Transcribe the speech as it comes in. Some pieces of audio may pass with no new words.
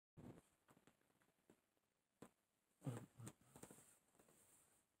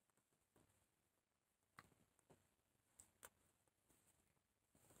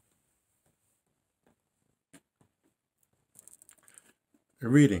A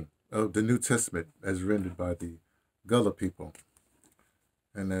reading of the New Testament as rendered by the Gullah people.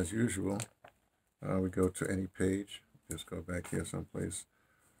 And as usual, we go to any page. Just go back here someplace.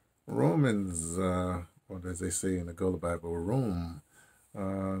 Romans, or as they say in the Gullah Bible, Rome.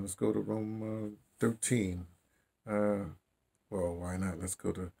 Let's go to Rome 13. Well, why not? Let's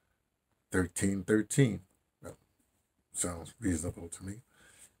go to 13:13. That sounds reasonable to me.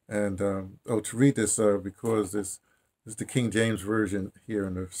 And to read this, because this is the King James Version here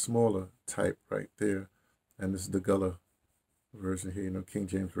in the smaller type right there. And this is the Gullah version here. You know, King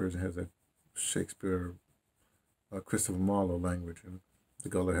James Version has that Shakespeare, Christopher Marlowe language. And the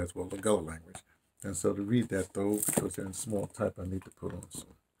Gullah has, well, the Gullah language. And so to read that, though, because they're in small type, I need to put on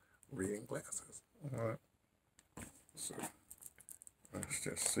some reading glasses. All right. So let's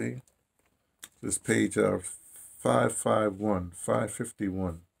just see. This page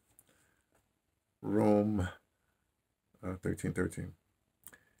 551. Rome 13:13.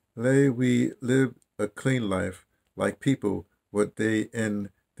 Lay we live a clean life, like people what they in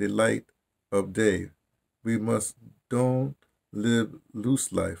the light of day. We must don't live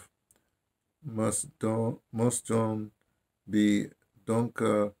loose life. Must don't be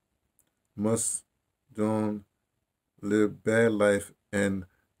donka. Must don't live bad life and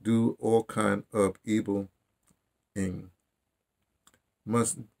do all kind of evil thing.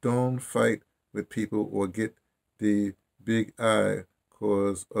 Must don't fight with people or get the big eye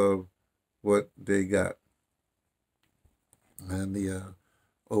cause of what they got. And the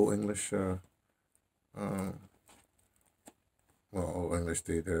Old English, Old English,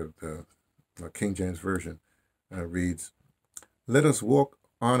 the King James Version reads, "Let us walk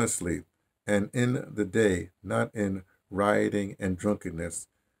honestly and in the day, not in rioting and drunkenness,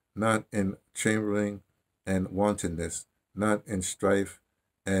 not in chambering and wantonness, not in strife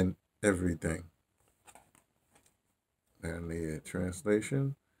and everything." And the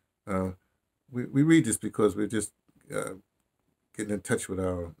translation, we read this because we're just getting in touch with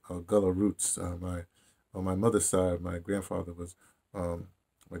our Gullah roots. On my mother's side, my grandfather was,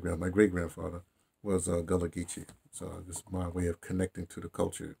 my great-grandfather was Gullah Geechee. So this is my way of connecting to the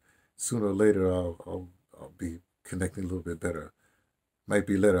culture. Sooner or later, I'll be connecting a little bit better. Might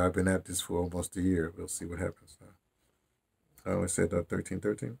be later. I've been at this for almost a year. We'll see what happens. I said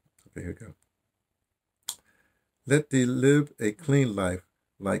 13:13. Okay, here we go. Let thee live a clean life,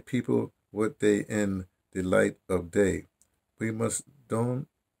 like people what they in the light of day. We must don't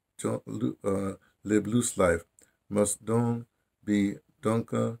live loose life. Must don't be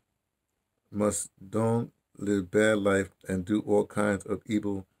dunka. Must don't live bad life and do all kinds of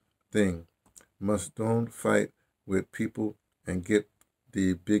evil thing. Must don't fight with people and get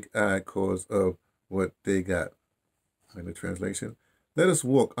the big eye cause of what they got. In the translation, let us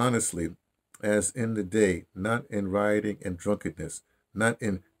walk honestly as in the day, not in rioting and drunkenness, not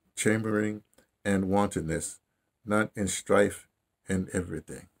in chambering and wantonness, not in strife and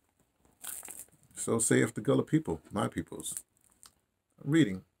everything. So saith the Gullah people, my peoples.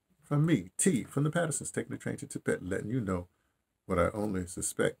 Reading from me, T, from the Pattersons, taking the train to Tibet, letting you know what I only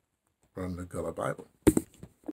suspect from the Gullah Bible.